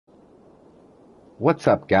What's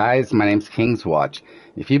up, guys? My name's Kingswatch.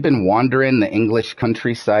 If you've been wandering the English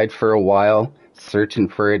countryside for a while, searching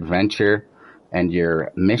for adventure, and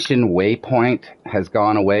your mission waypoint has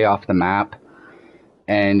gone away off the map,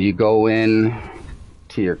 and you go in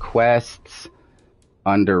to your quests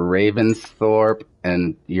under Ravensthorpe,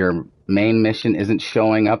 and your main mission isn't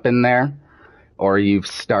showing up in there, or you've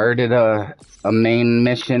started a main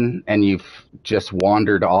mission and you've just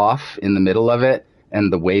wandered off in the middle of it,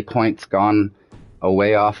 and the waypoint's gone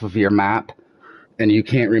away off of your map and you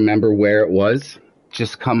can't remember where it was,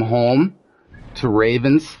 just come home to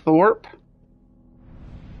Ravensthorpe.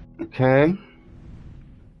 Okay.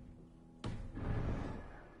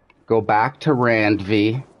 Go back to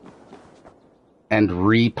Randvi and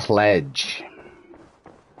re-pledge.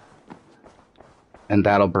 And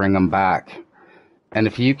that'll bring them back. And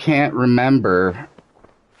if you can't remember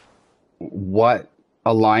what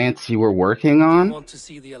alliance you were working on, I want to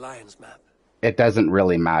see the alliance map. It doesn't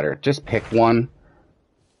really matter. Just pick one.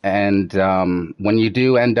 And when you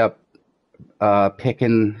do end up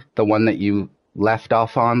picking the one that you left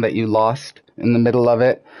off on, that you lost in the middle of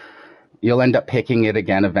it, you'll end up picking it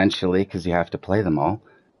again eventually because you have to play them all.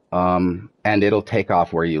 And it'll take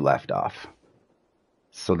off where you left off.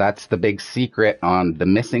 So that's the big secret on the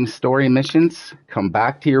missing story missions. Come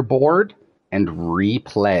back to your board and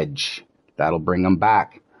re-pledge. That'll bring them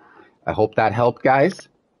back. I hope that helped, guys.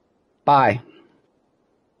 Bye.